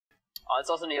It's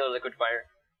also an healer liquid fire.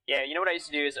 Yeah, you know what I used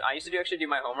to do is I used to actually do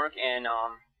my homework and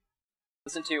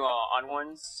listen to Odd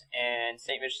Ones and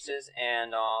Saint Vicious's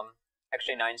and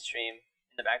actually Nine stream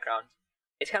in the background.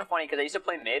 It's kind of funny because I used to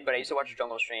play mid, but I used to watch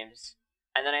jungle streams,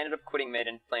 and then I ended up quitting mid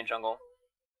and playing jungle.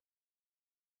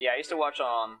 Yeah, I used to watch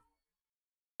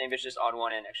Saint Vicious's, Odd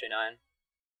One, and actually Nine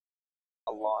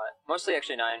a lot. Mostly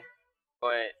actually Nine,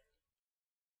 but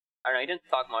I don't know. He didn't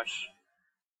talk much.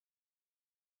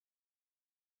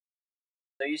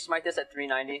 So you smite this at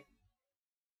 390.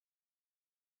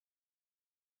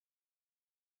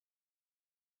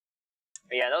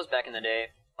 But yeah, that was back in the day,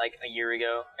 like a year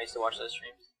ago. I used to watch those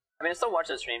streams. I mean, I still watch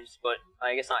those streams, but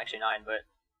I guess not actually Nine, but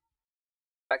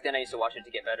back then I used to watch it to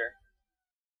get better.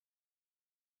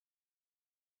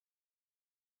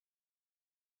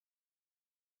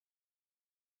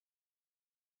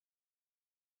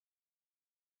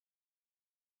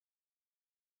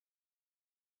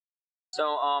 So,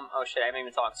 oh shit, I haven't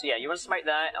even talked. So yeah, you want to smite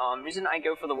that. The reason I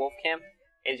go for the wolf camp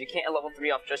is you can't level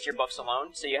 3 off just your buffs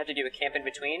alone, so you have to do a camp in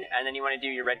between, and then you want to do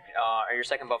your red, or your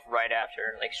second buff right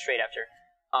after, like straight after.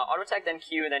 Auto attack, then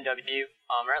Q, and then W,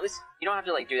 or at least, you don't have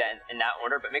to like do that in that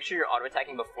order, but make sure you're auto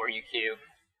attacking before you Q.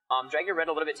 Drag your red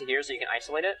a little bit to here so you can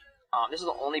isolate it. This is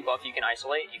the only buff you can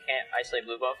isolate. You can't isolate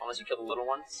blue buff unless you kill the little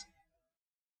ones.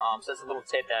 So that's a little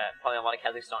tip that probably a lot of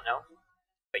Kha'Zix don't know.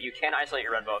 But you can isolate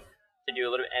your red buff to do a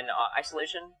little bit, and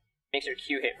isolation makes your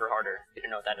Q hit for harder, if you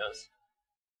don't know what that does.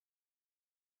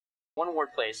 One ward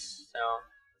place, so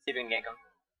let's see if we can gank him.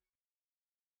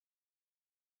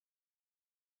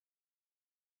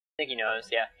 I think he knows,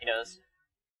 yeah, he knows.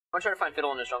 I'm gonna try to find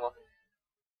Fiddle in his jungle.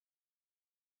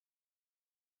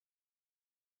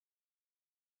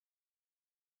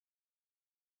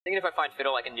 Thinking if I find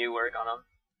Fiddle, I can do work on him.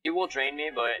 He will drain me,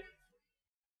 but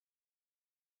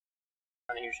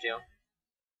not a huge deal.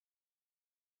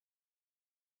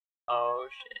 Oh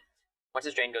shit. Once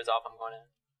his drain goes off, I'm going in.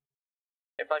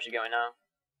 I probably should go in now.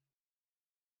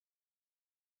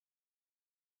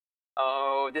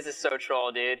 Oh, this is so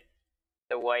troll, dude.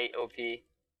 The white OP. See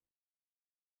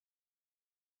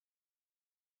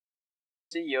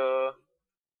ya.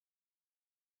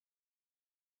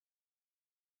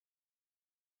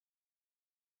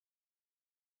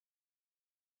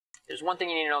 There's one thing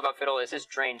you need to know about Fiddle is his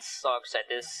drain sucks at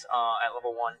this at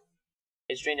level 1.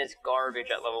 His drain is garbage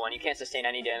at level 1. You can't sustain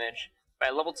any damage. But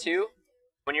at level 2,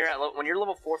 when you're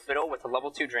level 4 Fiddle with a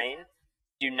level 2 drain,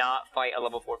 do not fight a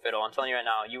level 4 Fiddle. I'm telling you right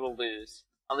now, you will lose.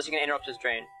 Unless you can interrupt his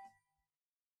drain.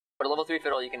 But a level 3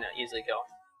 Fiddle you can easily kill.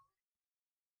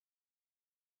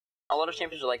 A lot of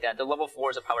champions are like that. The level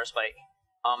 4 is a power spike.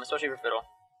 Especially for Fiddle.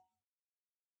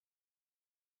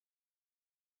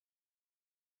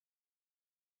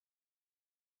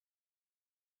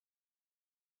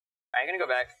 Alright, I'm gonna go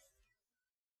back.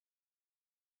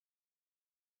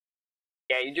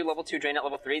 Yeah, you do level 2 drain at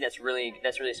level 3, that's really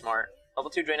smart. Level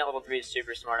 2 drain at level 3 is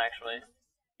super smart, actually.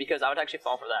 Because I would actually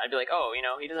fall for that. I'd be like, oh, you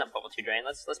know, he doesn't have level 2 drain,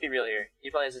 let's be real here. He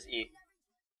probably has his E.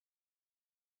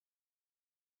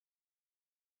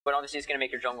 But obviously it's gonna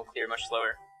make your jungle clear much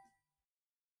slower.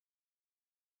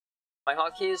 My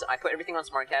hotkeys, I put everything on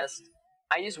SmartCast.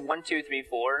 I use 1, 2, 3,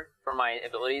 4 for my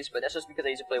abilities, but that's just because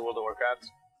I used to play World of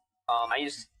Warcraft. I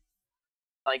use,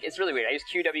 like, it's really weird. I use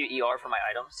Q, W, E, R for my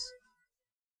items.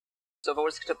 So if I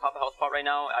was to pop a health pot right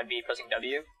now, I'd be pressing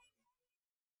W.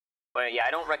 But yeah,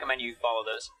 I don't recommend you follow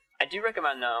those. I do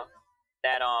recommend, though,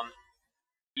 that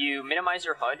you minimize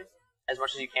your HUD as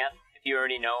much as you can, if you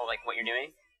already know like what you're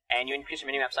doing, and you increase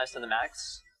your minimap size to the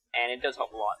max, and it does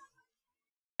help a lot.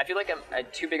 I feel like a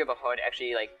too big of a HUD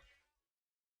actually like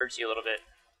hurts you a little bit.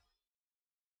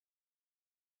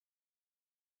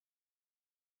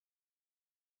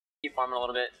 Keep farming a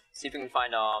little bit. See if we can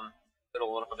find Fiddle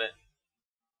a little bit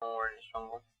more in his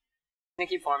jungle. I'm gonna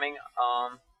keep farming.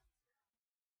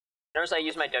 Notice I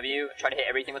use my W, try to hit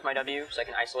everything with my W, so I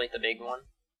can isolate the big one.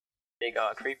 Big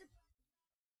creep.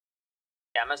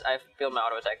 Yeah, I failed my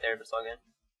auto attack there, but it's all good.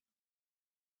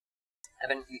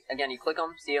 Again, you click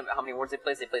them, see how many wards they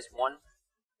place. They place 1.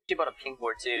 He bought a pink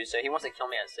ward too, so he wants to kill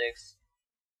me at 6.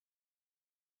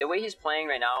 The way he's playing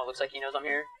right now, it looks like he knows I'm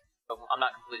here, but I'm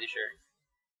not completely sure.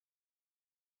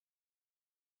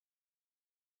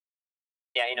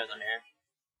 Yeah, he knows I'm here.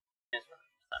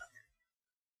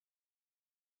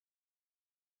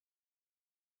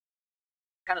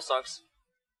 Kind of sucks.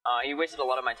 He wasted a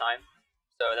lot of my time,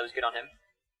 so that was good on him.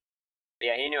 But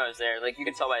yeah, he knew I was there. Like, you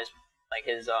can tell by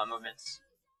his movements.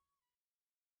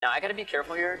 Now I gotta be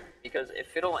careful here because if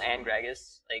Fiddle and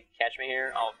Gragas like catch me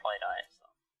here, I'll probably die. So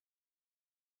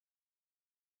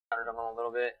countered him a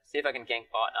little bit. See if I can gank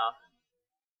bot now.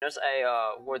 There's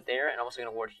a ward there, and I'm also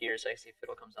gonna ward here, so I can see if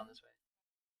Fiddle comes down this way.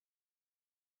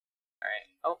 Alright.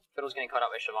 Oh, Fiddle's getting caught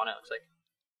out by Shyvana, it looks like.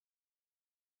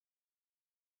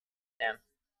 Damn.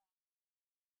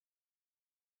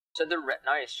 So the red,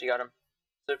 nice, she got him.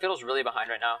 So Fiddle's really behind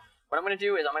right now. What I'm gonna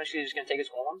do is I'm actually just gonna take his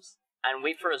golems and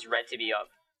wait for his red to be up.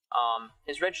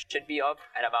 His red should be up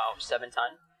at about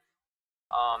 710.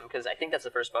 Because I think that's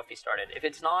the first buff he started. If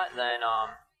it's not, then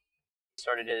he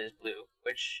started his blue,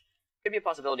 which could be a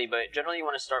possibility, but generally you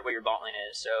want to start where your bot lane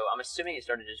is, so I'm assuming he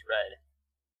started his red.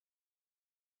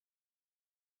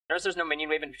 Notice there's no minion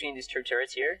wave in between these two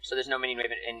turrets here, so there's no minion wave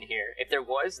in here. If there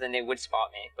was, then they would spot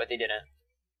me, but they didn't.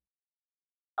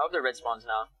 I hope their red spawns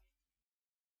now.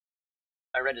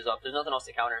 My red is up, there's nothing else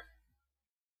to counter.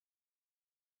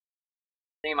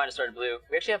 I think he might have started blue.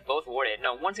 We actually have both warded.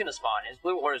 No, one's gonna spawn. His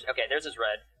blue or his... Okay, there's his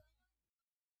red.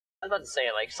 I was about to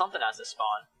say, like, something has to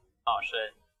spawn. Oh,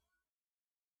 shit.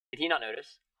 Did he not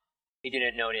notice? He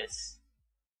didn't notice.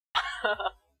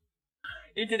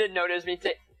 He didn't notice me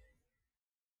take...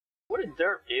 What a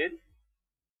derp, dude.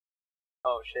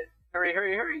 Oh, shit. Hurry,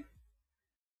 hurry, hurry.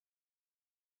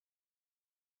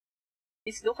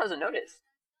 He still hasn't noticed.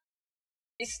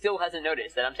 He still hasn't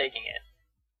noticed that I'm taking it.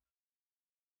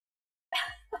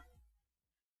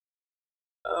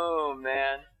 Oh,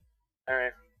 man.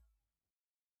 Alright.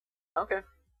 Okay.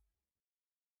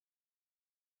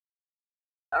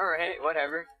 Alright,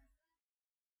 whatever.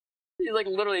 He, like,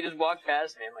 literally just walked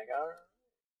past me. I'm like, alright.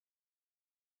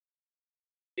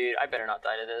 Dude, I better not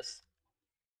die to this.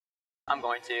 I'm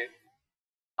going to.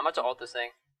 I'm about to ult this thing.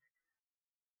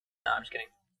 No, I'm just kidding.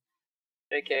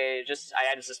 Okay, just,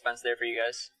 I added suspense there for you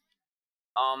guys.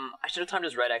 I should have timed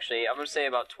his red, actually. I'm gonna say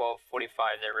about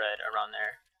 12:45 their red, around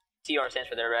there. TR stands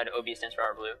for their red, OB stands for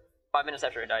our blue. 5 minutes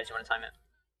after it dies, you want to time it.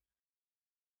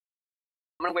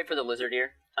 I'm gonna wait for the lizard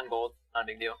here. 10 gold, not a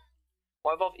big deal.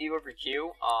 I'll evolve E over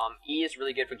Q. E is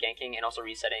really good for ganking and also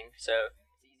resetting, so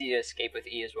it's easy to escape with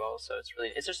E as well. So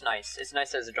it's just nice. It's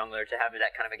nice as a jungler to have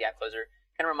that kind of a gap closer.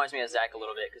 Kind of reminds me of Zac a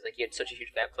little bit because like he had such a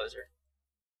huge gap closer.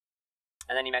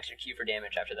 And then you max your Q for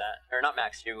damage after that, or not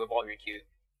max, you evolve your Q.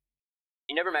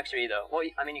 You never max your E though. Well,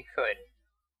 I mean you could,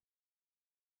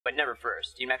 but never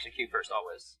first. You max your Q first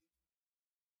always.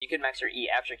 You could max your E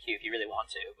after Q if you really want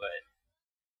to, but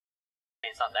I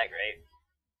mean, it's not that great.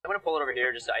 I'm gonna pull it over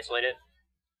here just to isolate it.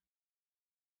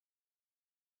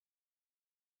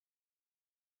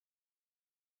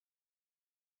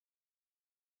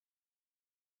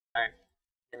 Alright,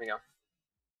 here we go.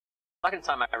 I'm not gonna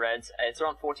time my reds. It's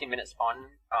around 14-minute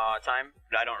spawn time,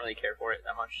 but I don't really care for it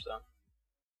that much, so.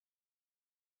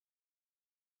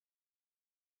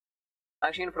 I'm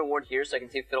actually gonna put a ward here so I can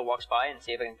see if Fiddle walks by and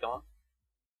see if I can kill him.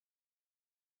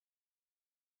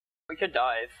 We could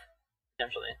dive,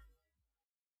 potentially.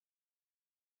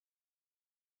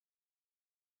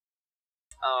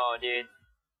 Oh, dude.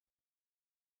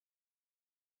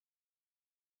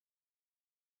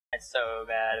 That's so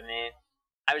bad of me.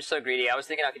 I was so greedy. I was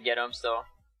thinking I could get him still.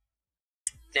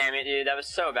 Damn it, dude. That was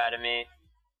so bad of me.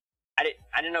 I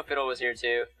didn't know Fiddle was here,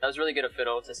 too. That was really good of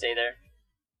Fiddle to stay there.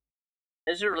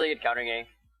 This is a really good counter game.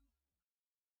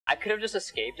 I could have just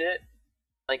escaped it.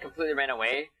 Like, completely ran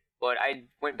away. But I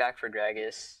went back for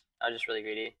Gragas. I was just really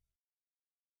greedy.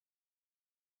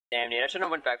 Damn, dude. I shouldn't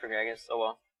have went back for Gragas. Oh,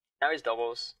 well. Now he's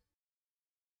doubles.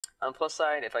 On the plus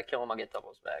side, if I kill him, I'll get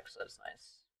doubles back, so that's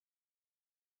nice.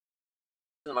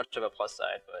 Isn't much of a plus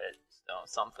side, but still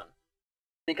something.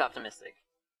 Think optimistic.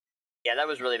 Yeah, that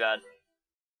was really bad.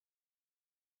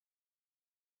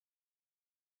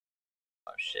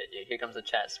 Oh shit, dude. Here comes the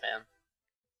chat spam.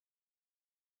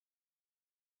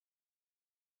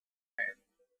 Alright.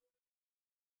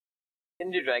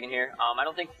 Gonna do dragon here. I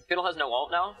don't think Fiddle has no ult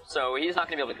now, so he's not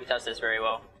gonna be able to contest this very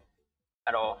well.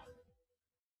 At all.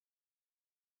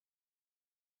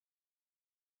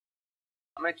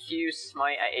 I'm gonna Q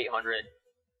smite at 800.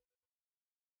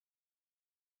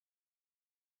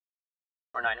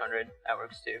 Or 900, that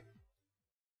works too.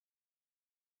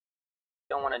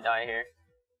 Don't want to die here.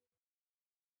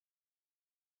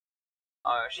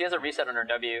 She has a reset on her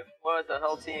W. What the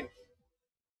hell, team?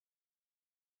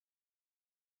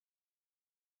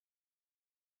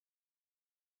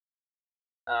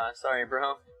 Sorry,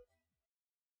 bro.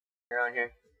 You're on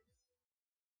here.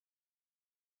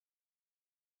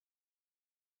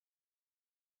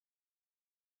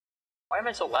 Why am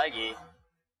I so laggy?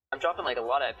 I'm dropping like a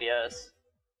lot of FPS.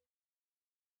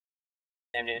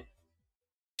 Damn, dude.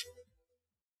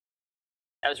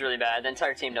 That was really bad. The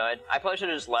entire team died. I probably should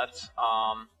have just left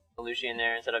the Lucian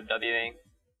there instead of Wing.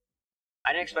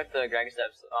 I didn't expect the Gragas to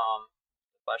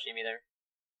flash him either.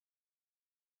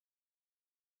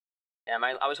 Yeah,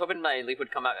 I was hoping my leap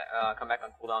would come back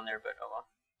on cooldown there, but oh well.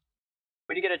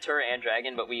 We did get a turret and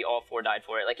dragon, but we all 4 died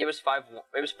for it. Like it was 5-0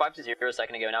 a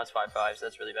second ago, now it's 5-5, so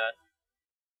that's really bad.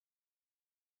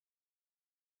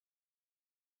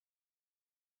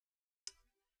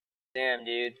 Damn,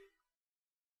 dude.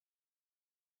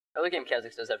 Early game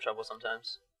Kha'Zix does have trouble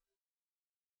sometimes.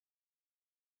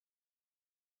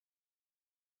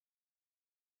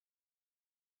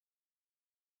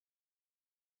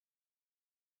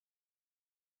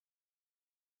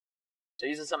 So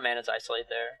using some mana to isolate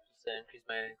there, just to increase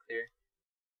my clear.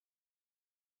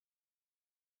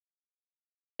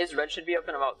 His red should be up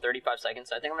in about 35 seconds,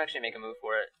 so I think I'm gonna actually make a move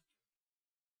for it.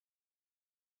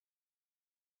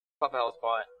 Pop a health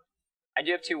spot. I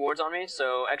do have 2 wards on me,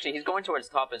 so actually he's going towards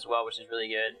top as well, which is really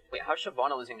good. Wait, how's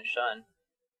Shyvana losing to Shun?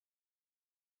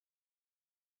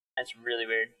 That's really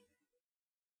weird.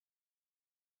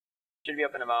 Should be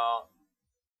up in about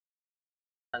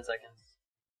 10 seconds.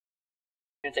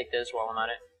 I'm gonna take this while I'm at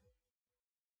it.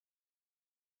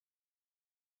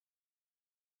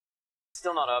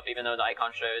 Still not up, even though the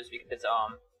icon shows, because the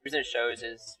reason it shows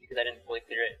is because I didn't fully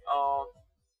clear it. Oh.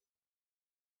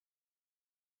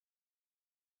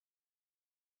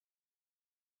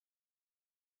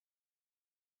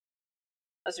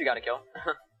 Unless we got a kill.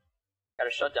 Got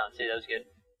a shutdown too, that was good.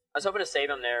 I was hoping to save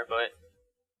him there, but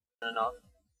not enough.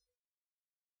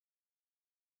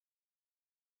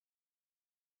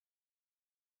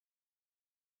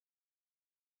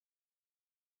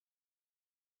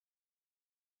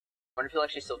 I wonder if he'll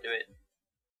actually still do it.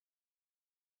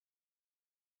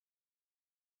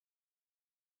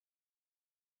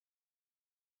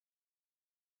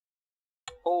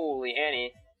 Holy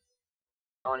Annie.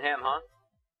 On him, huh?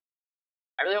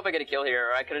 I really hope I get a kill here,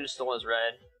 or I could've just stolen his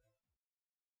red.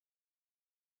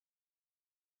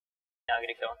 Yeah, I'll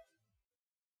get a kill.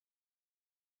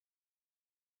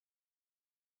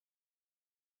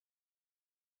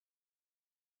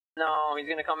 No, he's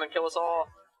gonna come and kill us all.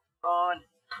 Run.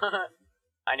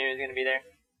 I knew he was gonna be there.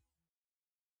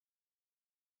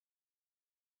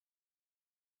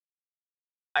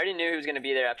 I already knew he was gonna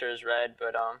be there after his red,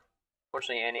 but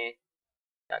fortunately Annie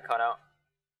got caught out.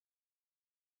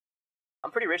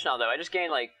 I'm pretty rich now though. I just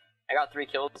gained like I got 3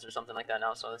 kills or something like that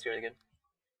now, so that's really good.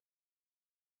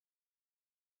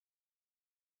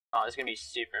 Oh, this is gonna be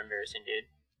super embarrassing, dude.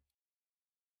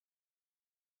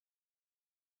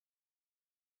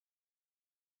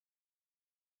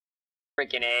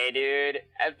 Freaking A, dude.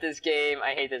 F this game.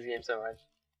 I hate this game so much.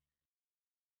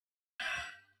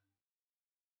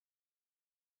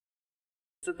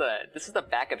 This is the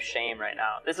back of shame right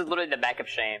now. This is literally the back of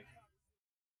shame.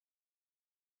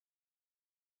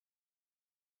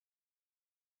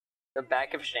 The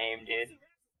back of shame, dude.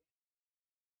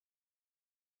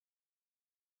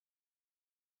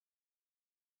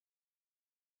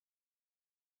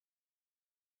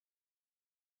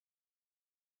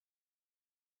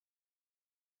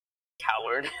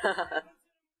 Coward.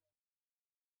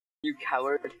 You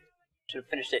coward. Should have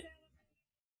finished it.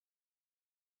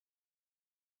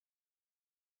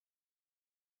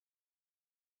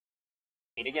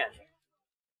 Meet again.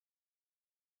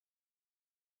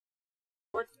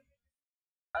 What?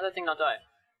 How did that thing not die?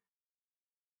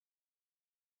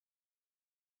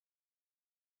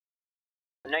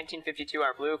 In 1952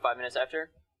 our blue, 5 minutes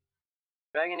after.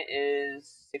 Dragon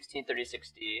is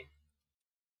 1630-60.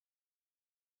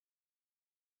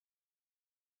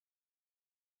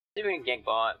 See if we can gank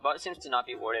bot. Bot seems to not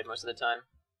be warded most of the time.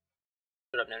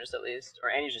 That's what I've noticed at least. Or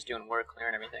Annie's just doing work,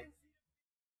 clearing everything.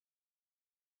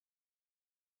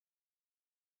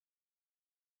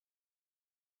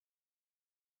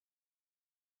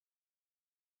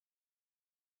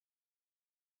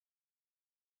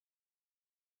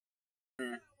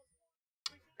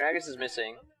 Gragas is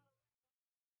missing.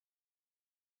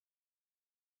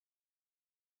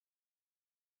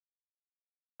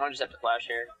 I'll just have to flash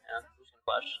here. Yeah, I'm just gonna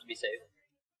flash to be safe.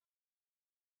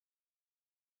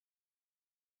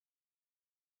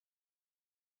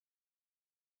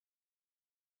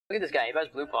 Look at this guy, he buys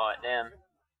blue pot, damn.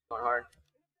 Going hard.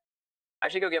 I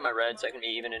should go get my red so I can be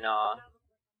even in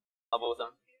level with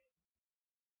him.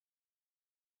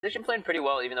 He's actually playing pretty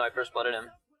well even though I first blooded him.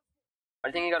 I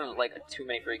think he got like too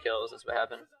many free kills, that's what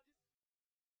happened.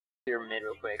 Clear mid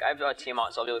real quick. I have a team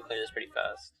on, so I'll be able to clear this pretty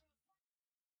fast.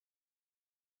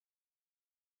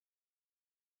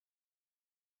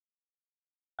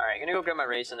 Alright, gonna go grab my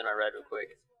race and then my red real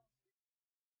quick.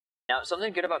 Now,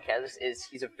 something good about Kha'Zix is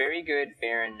he's a very good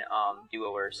Baron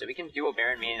duoer, so we can duo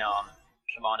Baron me and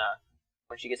Shyvana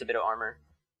when she gets a bit of armor.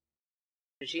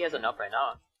 And she has enough right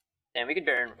now. And we could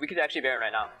actually Baron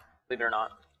right now, believe it or not.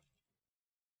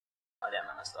 Oh damn,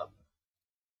 I messed up.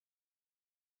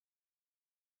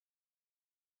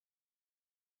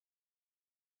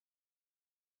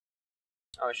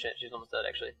 Oh shit, she's almost dead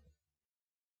actually.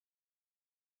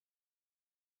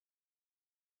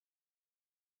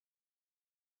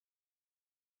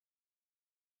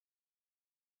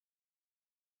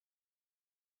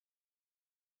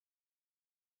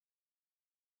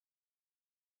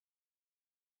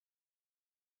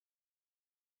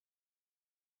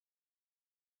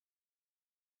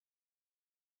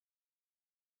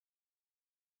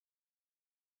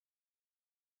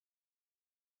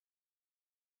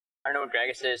 I don't know what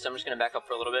Gragas is, so I'm just gonna back up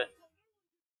for a little bit.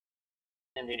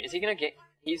 Damn, dude, is he gonna get...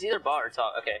 He's either bot or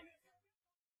top, okay.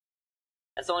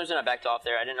 That's the only reason I backed off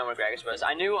there. I didn't know where Gragas was.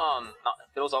 I knew,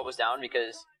 Fiddle's ult was down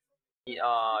because...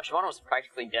 Shyvana was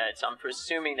practically dead, so I'm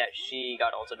presuming that she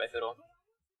got ulted by Fiddle.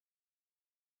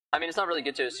 I mean, it's not really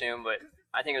good to assume, but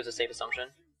I think it was a safe assumption.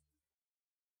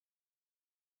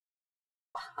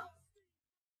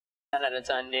 10 out of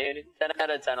 10, dude. 10 out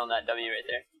of 10 on that W right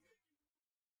there.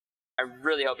 I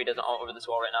really hope he doesn't ult over this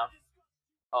wall right now.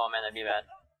 Oh man, that'd be bad.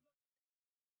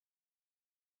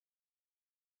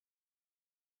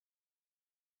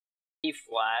 He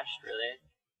flashed, really?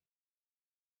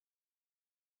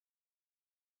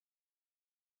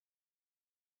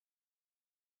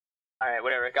 Alright,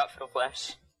 whatever. Got Fiddle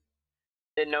flash.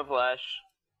 Did no flash.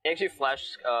 He actually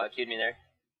flash queued me there.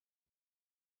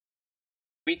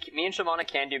 Me and Shyvana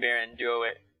can do Baron, duo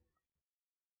it.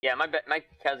 Yeah, my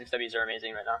Kha'Zix W's are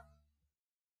amazing right now.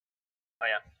 Oh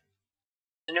yeah.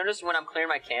 So notice when I'm clearing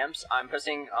my camps, I'm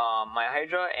pressing my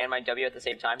Hydra and my W at the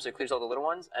same time, so it clears all the little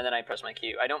ones, and then I press my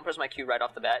Q. I don't press my Q right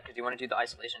off the bat, because you want to do the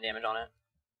isolation damage on it.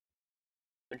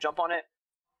 So jump on it,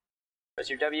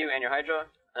 press your W and your Hydra,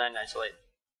 and then isolate.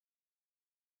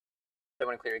 I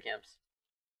want to clear your camps.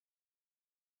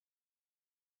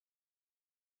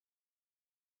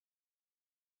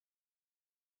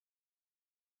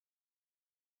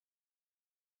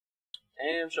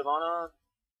 Damn, Shyvana.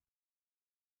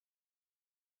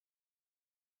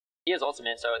 He has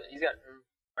ultimate, so he's got...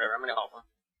 Whatever, I'm gonna help him.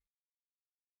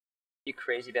 You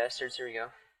crazy bastards, here we go.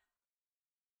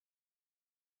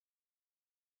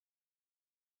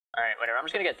 Alright, whatever, I'm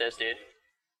just gonna get this, dude.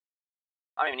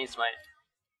 I don't even need smite.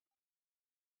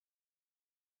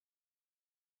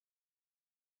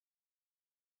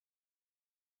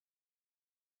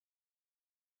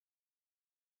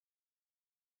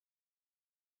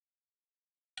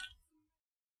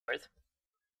 Worth.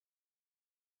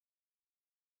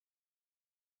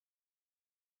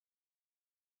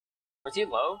 Was he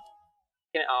low?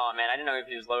 Oh man, I didn't know if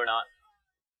he was low or not.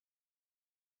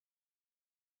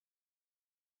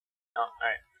 Oh,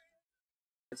 alright.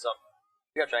 Good stuff.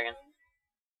 We got Dragon.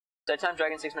 Dead time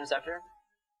Dragon 6 minutes after.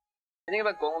 Anything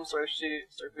about Golem, Sword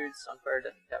Boots, on fire,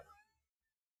 death cap?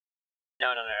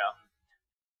 No.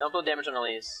 Don't build damage on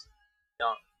release.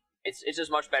 Don't. It's just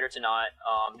much better to not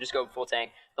just go full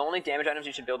tank. The only damage items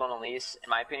you should build on Elise, in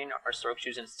my opinion, are Stroke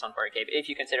Shoes and Sunfire Cape, if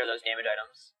you consider those damage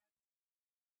items.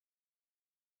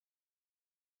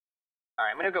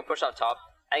 Alright, I'm gonna go push out top.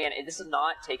 Again, this is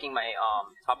not taking my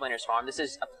top laner's farm, this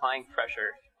is applying pressure.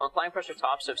 I'm applying pressure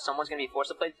top, so if someone's gonna be forced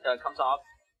to play, come top,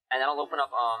 and that'll open up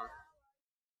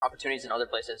opportunities in other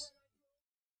places.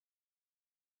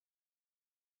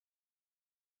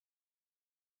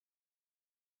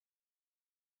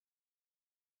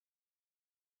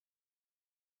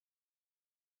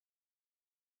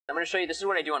 I'm going to show you, this is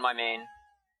what I do on my main.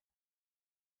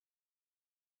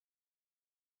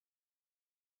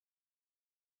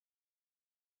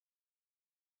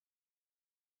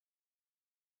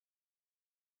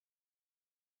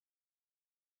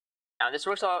 Now this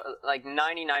works out like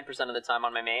 99% of the time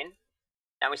on my main.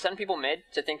 Now we send people mid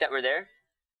to think that we're there.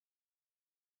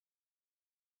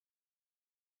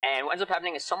 And what ends up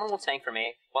happening is someone will tank for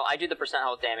me while I do the percent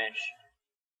health damage.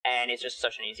 And it's just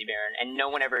such an easy Baron, and no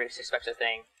one ever expects a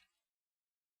thing.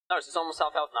 Notice, it's almost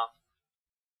half health now.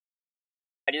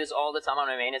 I do this all the time on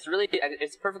my main.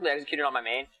 It's perfectly executed on my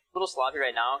main. A little sloppy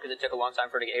right now because it took a long time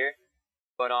for it to get here.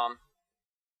 But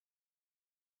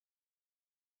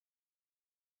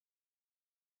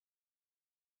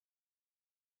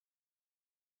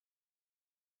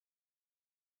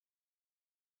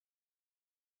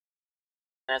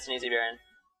that's an easy Baron.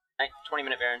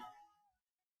 20-minute Baron.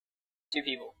 2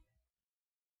 people.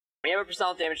 When you have a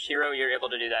percent damaged hero, you're able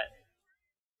to do that.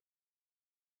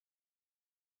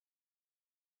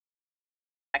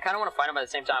 I kind of want to fight him, but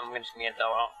at the same time, I'm just gonna get the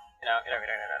well. Get out.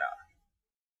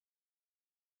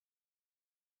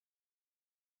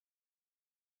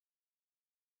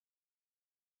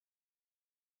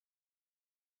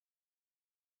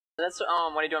 So that's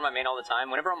what I do on my main all the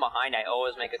time. Whenever I'm behind, I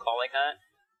always make a call like that.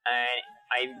 And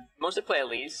I mostly play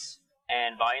Elise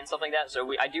and Vi and stuff like that.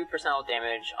 So I do percent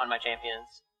damage on my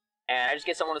champions. and I just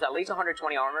get someone with at least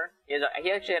 120 armor.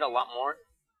 He actually had a lot more,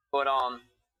 but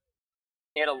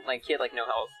he had no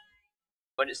health,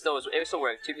 but it still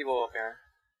worked. 2 people up here.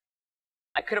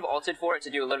 I could have ulted for it to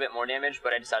do a little bit more damage,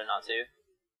 but I decided not to.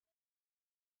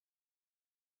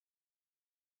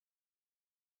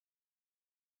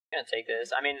 I'm gonna take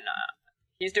this. I mean,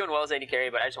 he's doing well as AD carry,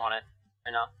 but I just want it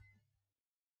right now.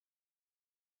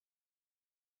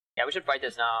 Yeah, we should fight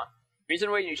this now. Reason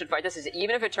why you should fight this is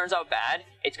even if it turns out bad,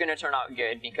 it's gonna turn out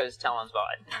good because Talon's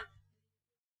bot.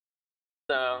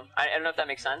 So I don't know if that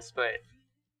makes sense, but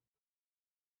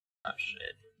oh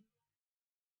shit.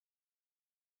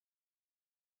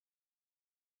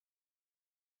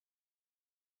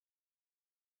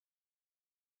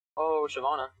 Oh,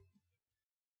 Shyvana.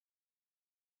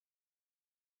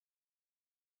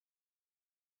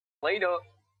 Later.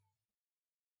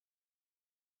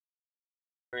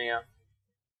 Here we go.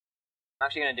 I'm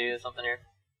actually gonna do something here.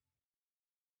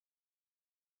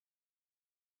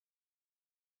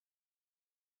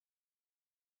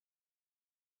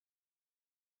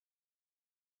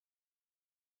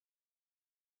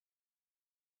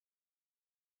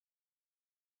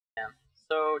 Yeah,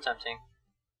 so tempting.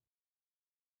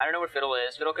 I don't know where Fiddle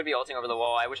is. Fiddle could be ulting over the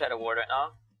wall. I wish I had a ward right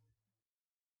now.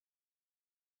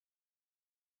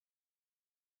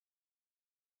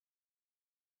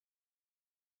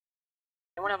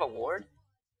 Anyone have a ward?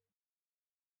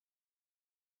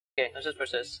 Okay, let's just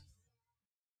push this.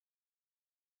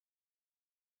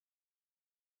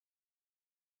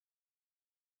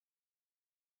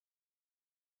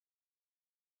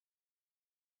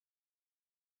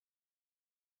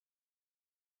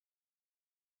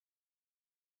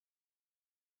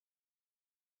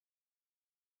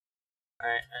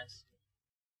 Alright, nice.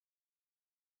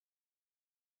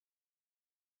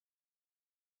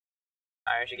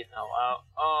 I should get the hell out.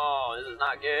 Oh, this is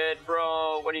not good,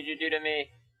 bro. What did you do to me?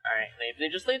 Alright,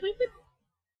 leave. Just leave.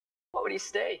 What would he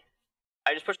stay?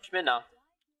 I just pushed him in now.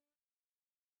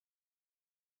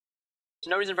 There's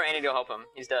no reason for Annie to go help him.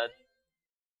 He's dead.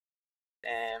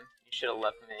 Damn, you should have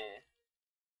left me.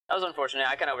 That was unfortunate.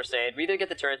 I kind of overstayed. We did get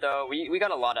the turret though. We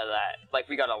got a lot of that. Like,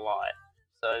 we got a lot.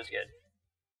 So it was good.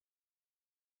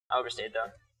 I overstayed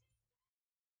though.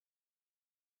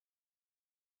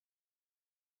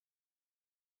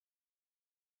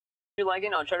 If you like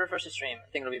it, I'll try to refresh the stream. I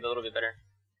think it'll be a little bit better.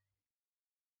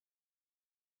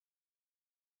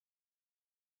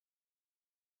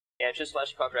 Yeah, it's just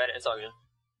flashy Kha'Zix. It's all good.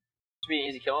 Should be an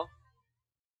easy kill.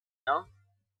 No?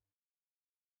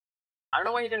 I don't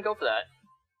know why he didn't go for that.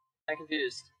 I'm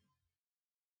confused.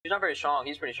 He's not very strong.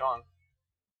 He's pretty strong.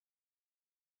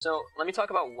 So let me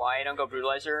talk about why I don't go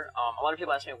Brutalizer. A lot of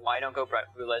people ask me why I don't go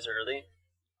Brutalizer early.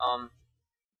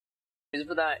 Reason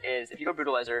for that is if you go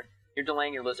Brutalizer, you're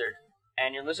delaying your Lizard,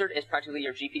 and your Lizard is practically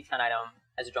your GP 10 item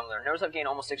as a jungler. Notice I've gained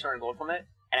almost 600 gold from it,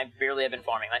 and I barely have been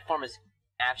farming. My farm is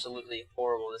absolutely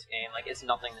horrible this game. Like, it's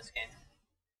nothing this game.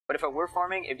 But if I were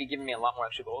farming, it'd be giving me a lot more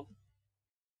extra gold.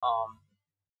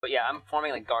 But yeah, I'm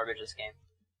farming like garbage this game.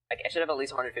 Like, I should have at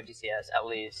least 150 CS, at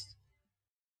least.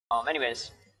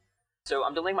 Anyways, so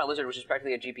I'm delaying my Lizard, which is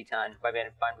practically a GP 10 by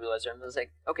buying Brutalizer. And I was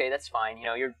like, okay, that's fine. You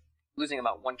know, you're losing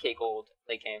about 1k gold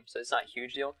late game, so it's not a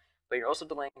huge deal. But you're also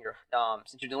delaying your,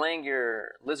 since you're delaying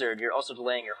your Lizard, you're also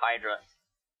delaying your Hydra.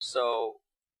 So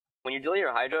when you delay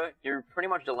your Hydra, you're pretty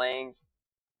much delaying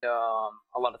a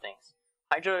lot of things.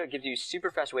 Hydra gives you super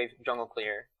fast wave jungle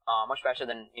clear, much faster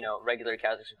than, you know, regular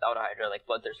Kha'Zix without a Hydra, like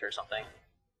Bloodthirster or something.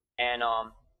 And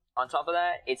on top of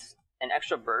that, it's an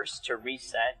extra burst to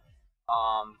reset,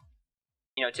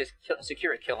 you know, to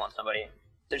secure a kill on somebody.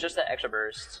 So just that extra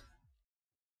burst.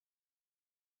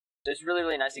 So it's really,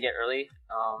 really nice to get early.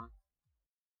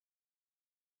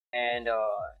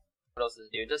 What else does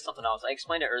it do? It does something else. I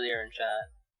explained it earlier in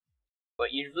chat.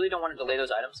 But you really don't want to delay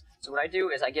those items. So what I do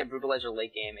is I get Brutalizer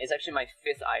late game. It's actually my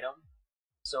 5th item.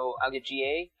 So I'll get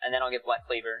GA, and then I'll get Black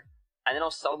Cleaver. And then I'll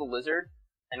sell the Lizard.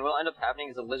 And what'll end up happening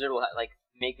is the Lizard will like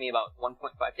make me about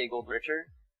 1.5k gold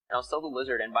richer. And I'll sell the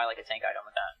Lizard and buy like a tank item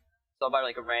with that. So I'll buy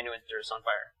like a random or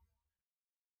Sunfire.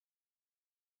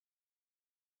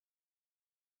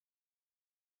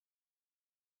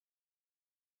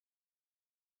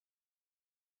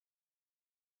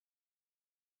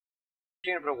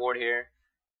 I'm gonna put a ward here.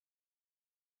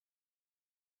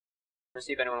 Let's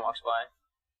see if anyone walks by.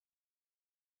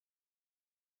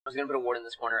 I was gonna put a ward in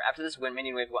this corner. After this win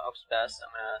minion wave walks best, I'm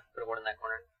gonna put a ward in that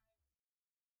corner.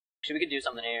 Actually, we could do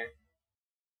something here.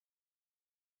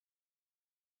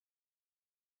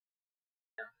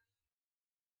 Yeah.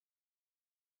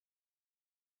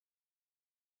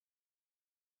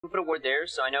 I'm gonna put a ward there,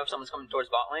 so I know if someone's coming towards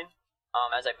bot lane,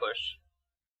 as I push.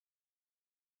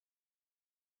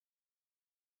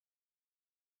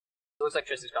 looks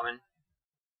like Triss is coming. I'm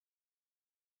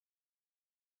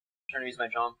trying to use my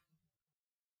jump.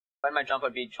 If I had my jump,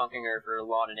 I'd be chunking her for a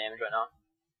lot of damage right now.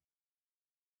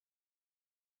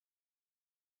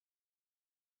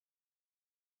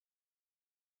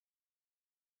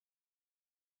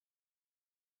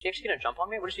 Is she actually gonna jump on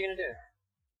me? What is she gonna do?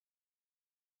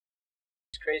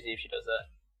 It's crazy if she does that.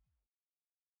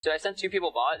 So I sent 2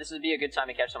 people bot. This would be a good time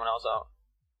to catch someone else out.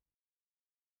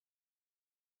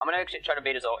 I'm gonna actually try to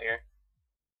bait his ult here.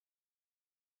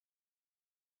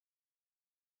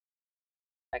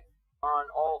 Like, on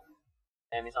ult.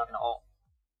 Damn, he's not gonna ult.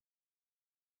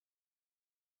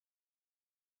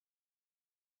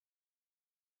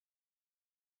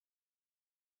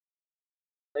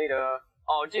 Later.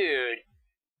 Oh, dude.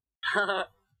 I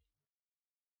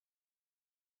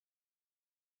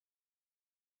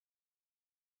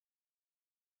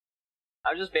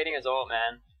was just baiting his ult,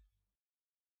 man.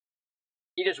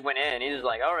 He just went in. He was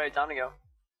like, alright, time to go.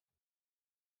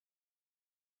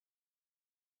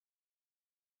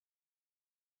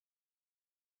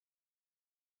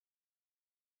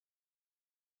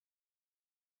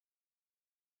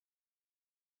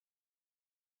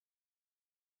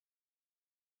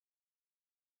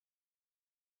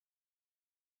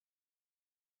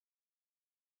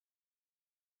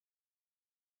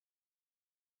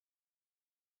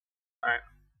 Alright.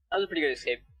 That was a pretty good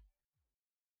escape.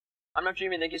 I'm not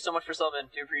dreaming. Thank you so much for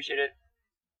subbing. Do appreciate it.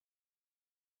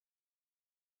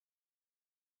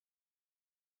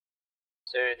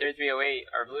 So 3308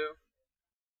 are blue.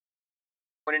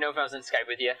 Wouldn't know if I was in Skype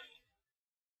with you.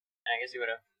 I guess you would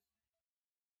have.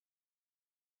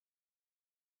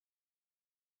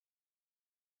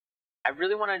 I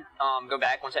really want to go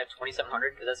back once I have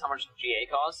 2700 because that's how much GA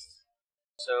costs.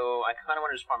 So I kind of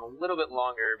want to just farm a little bit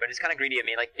longer, but it's kind of greedy of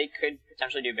me. Like, they could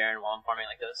potentially do Baron while I'm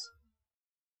farming like this.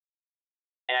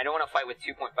 And I don't want to fight with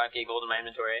 2.5k gold in my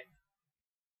inventory.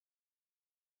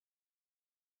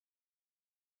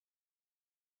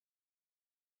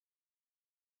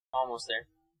 Almost there.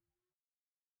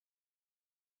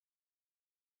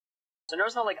 So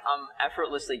notice how, like, I'm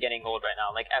effortlessly getting gold right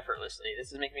now. Like, effortlessly.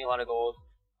 This is making me a lot of gold.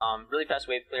 Really fast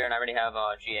wave clear, and I already have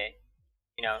GA.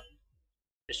 You know,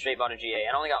 just straight bought a GA.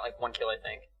 I only got, like, 1 kill, I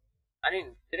think.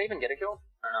 Did I even get a kill?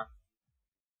 I don't know.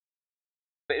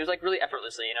 But it was, like, really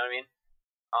effortlessly, you know what I mean?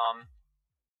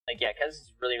 Like, yeah, Kha'Zix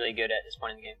is really, really good at this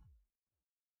point in the game.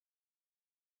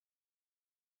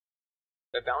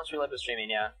 But balance your life with streaming,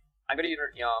 yeah. I go to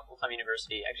full-time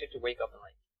university. I actually have to wake up in,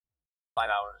 like, 5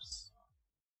 hours.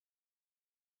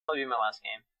 Probably be my last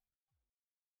game.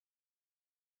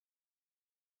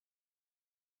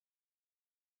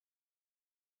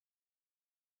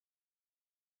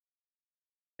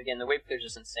 Again, the wave clear is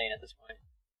just insane at this point.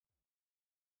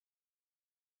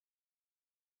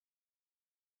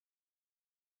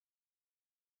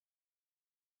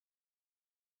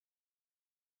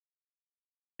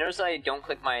 Notice I don't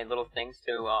click my little things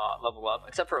to level up,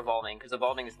 except for evolving, because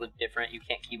evolving is a little different. You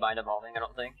can't keybind evolving, I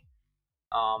don't think.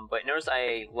 But notice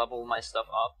I level my stuff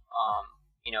up,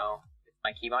 you know, with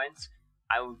my keybinds.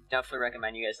 I would definitely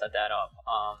recommend you guys set that up.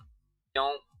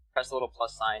 Don't press the little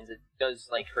plus signs. It does,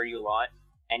 like, hurt you a lot.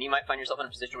 And you might find yourself in a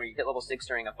position where you hit level 6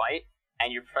 during a fight,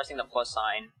 and you're pressing the plus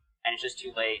sign, and it's just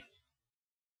too late.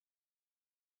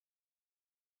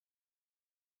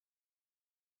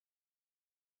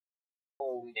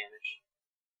 Holy damage.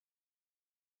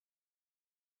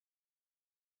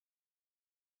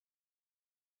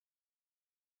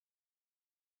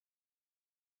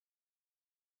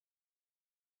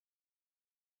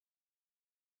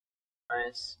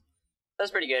 Nice. That's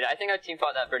pretty good. I think our team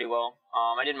fought that pretty well.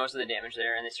 I did most of the damage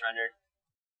there, and they surrendered.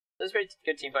 That was a pretty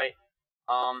good team fight.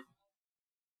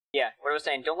 Yeah, what I was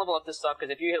saying, don't level up this stuff,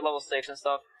 because if you hit level 6 and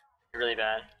stuff, it's really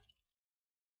bad.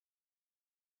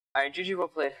 Alright, GG, well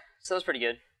played. So that was pretty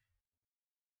good.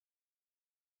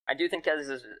 I do think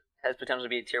Kha'Zix has potential to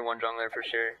be a tier 1 jungler for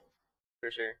sure.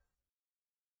 For sure.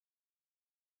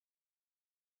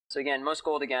 So again, most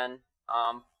gold again.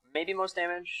 Maybe most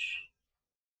damage.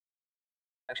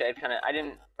 Actually, I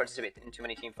didn't participate in too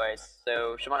many team fights,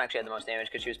 so Siobhan actually had the most damage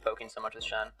because she was poking so much with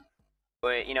Shen.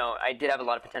 But, you know, I did have a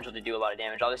lot of potential to do a lot of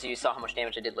damage. Obviously, you saw how much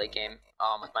damage I did late game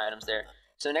with my items there.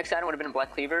 So the next item would have been a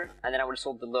Black Cleaver, and then I would have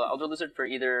sold the Elder Lizard for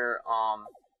either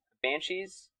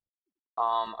Banshees,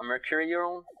 a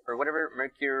Mercurial, or whatever,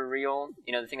 Mercurial,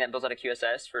 you know, the thing that builds out a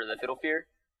QSS for the Fiddle Fear,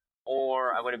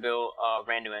 or I would have built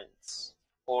Randuin's,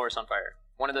 or Sunfire.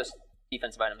 One of those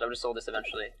defensive items. I would have sold this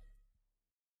eventually.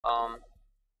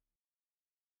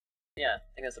 Yeah,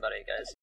 I think that's about it, guys.